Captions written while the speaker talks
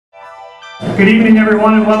Good evening,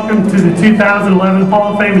 everyone, and welcome to the 2011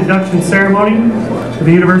 Hall of Fame induction ceremony for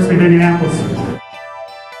the University of Indianapolis.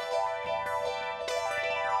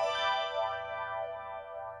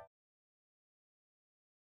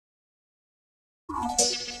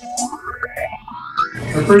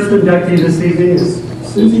 Our first inductee this evening is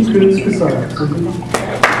Susie Kuntz.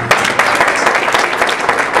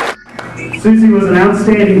 Susie was an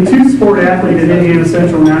outstanding two-sport athlete at Indiana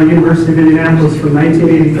Central, now University of Indianapolis, from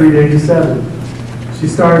 1983 to 87. She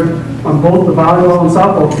started on both the volleyball and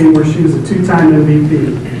softball team, where she was a two-time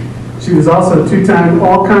MVP. She was also a two-time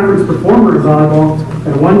all-conference performer in volleyball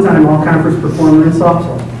and a one-time all-conference performer in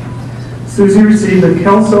softball. Susie received the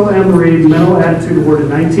Kelso M. Reed Mental Attitude Award in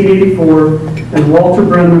 1984 and Walter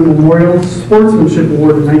Brennan Memorial Sportsmanship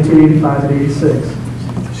Award in 1985 and 86.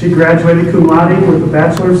 She graduated cum laude with a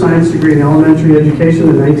Bachelor of Science degree in elementary education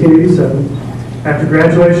in 1987. After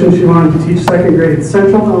graduation, she wanted to teach second grade at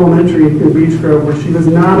Central Elementary in Beech Grove, where she was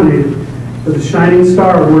nominated for the Shining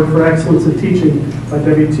Star Award for Excellence in Teaching by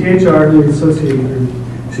WTHR and the Associated Group.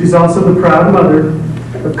 She's also the proud mother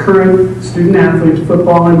of current student athlete in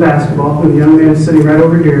football and basketball, and the young man sitting right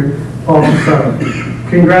over here, Paul Corsaro.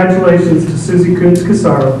 Congratulations to Susie Kuntz,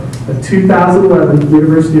 a 2011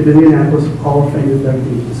 University of Indianapolis Hall of Fame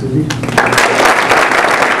inductee. Susie.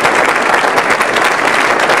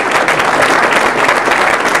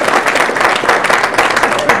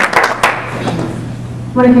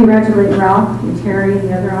 I want to congratulate Ralph and Terry and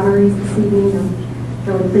the other honorees this evening. I'm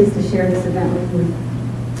really pleased to share this event with you.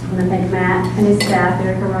 I want to thank Matt and his staff,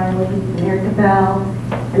 Erica Riley and Erica Bell,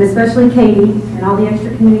 and especially Katie and all the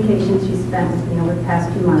extra communications she spent with me over the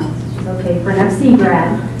past few months. She's okay for an FC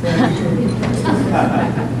grad.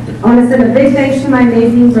 I want to send a big thanks to my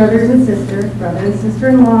amazing brothers and sisters, brother and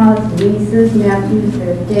sister-in-laws, nieces, nephews,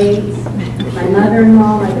 their dates, my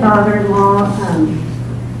mother-in-law, my father-in-law, and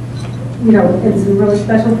some really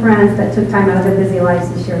special friends that took time out of their busy lives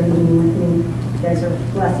to share the evening with me. You guys are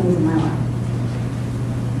blessings in my life.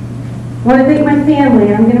 I want to thank my family,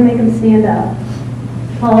 and I'm going to make them stand up.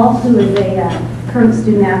 Paul, who is a current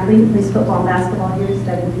student athlete, plays football and basketball here,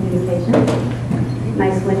 studying communication.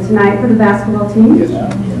 Nice win tonight for the basketball team.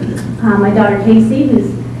 My daughter Casey,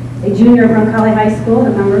 who's a junior at Roncalli High School, a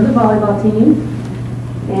member of the volleyball team.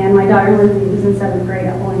 And my daughter Lindsay, who's in 7th grade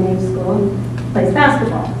at Holy Name School and plays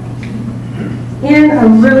basketball. And I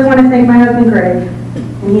really want to thank my husband Greg,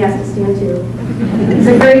 and he has to stand too. He's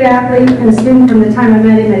a great athlete and a student from the time I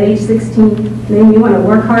met him at age 16. Made me want to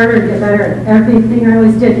work harder and get better at everything I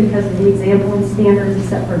always did because of the example and standards he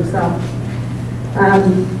set for himself.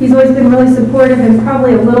 He's always been really supportive and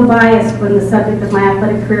probably a little biased when the subject of my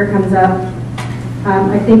athletic career comes up.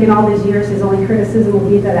 I think in all these years his only criticism will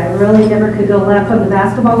be that I really never could go left on the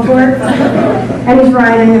basketball court. And he's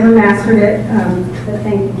right, I never mastered it, but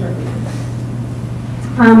thank you for it.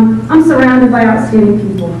 I'm surrounded by outstanding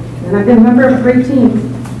people, and I've been a member of a great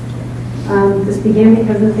team. This began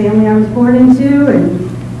because of the family I was born into, and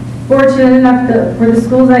fortunate enough for the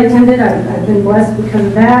schools I attended, I've been blessed because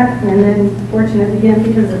of that, and then fortunate again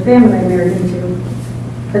because of the family I married into.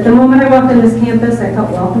 But the moment I walked on this campus, I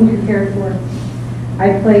felt welcomed and cared for.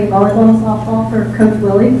 I played volleyball and softball for Coach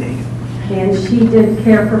Willie, and she did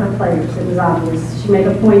care for her players. It was obvious. She made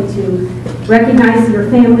a point to recognize your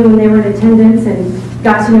family when they were in attendance and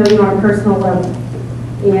got to know you on a personal level.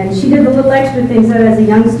 And she did the little extra things that as a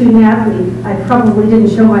young student athlete, I probably didn't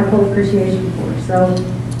show my full appreciation for. So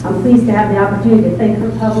I'm pleased to have the opportunity to thank her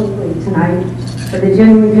publicly tonight for the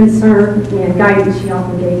genuine concern and guidance she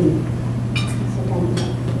often gave me. So thank you.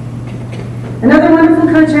 Another wonderful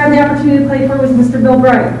coach I had the opportunity to play for was Mr. Bill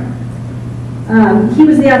Bright. He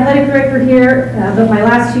was the athletic director here, but my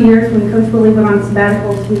last 2 years when Coach Willie went on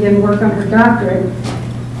sabbatical to begin work on her doctorate,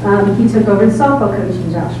 he took over the softball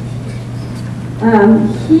coaching job.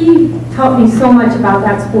 He taught me so much about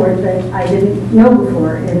that sport that I didn't know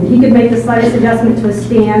before, and he could make the slightest adjustment to a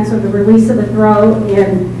stance or the release of a throw,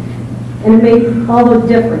 and it made all the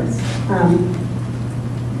difference.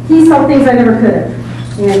 He saw things I never could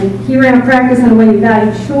have, and he ran a practice in a way he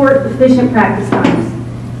valued short, efficient practice times.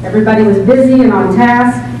 Everybody was busy and on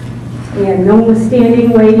task, and no one was standing,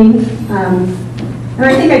 waiting. And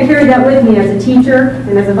I think I carried that with me as a teacher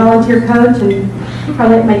and as a volunteer coach, and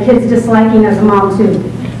probably my kids disliking as a mom too.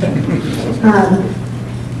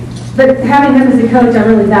 But having him as a coach, I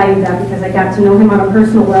really valued that because I got to know him on a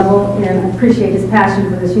personal level and appreciate his passion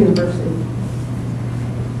for this university.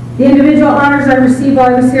 The individual honors I received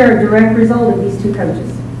while I was here are a direct result of these two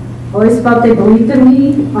coaches. I always felt they believed in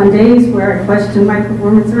me on days where I questioned my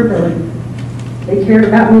performance or ability. They cared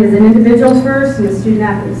about me as an individual first and a student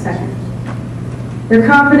athlete second. Their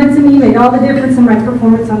confidence in me made all the difference in my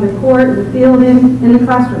performance on the court, in the field, and in the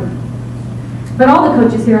classroom. But all the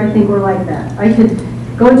coaches here, I think, were like that. I could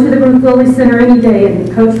go into the Ruth Lilly Center any day, and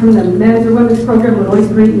the coach from the men's or women's program would always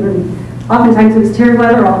greet you. And oftentimes it was Terry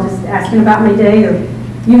Weather, all just asking about my day, or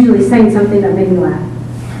usually saying something that made me laugh.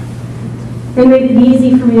 They made it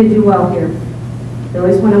easy for me to do well here. They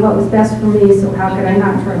always wanted what was best for me, so how could I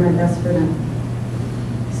not try my best for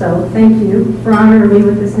them? So thank you for honoring me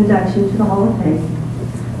with this induction to the Hall of Fame.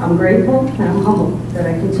 I'm grateful and I'm humbled that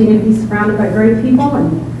I continue to be surrounded by great people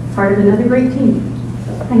and part of another great team.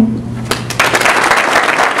 So thank you.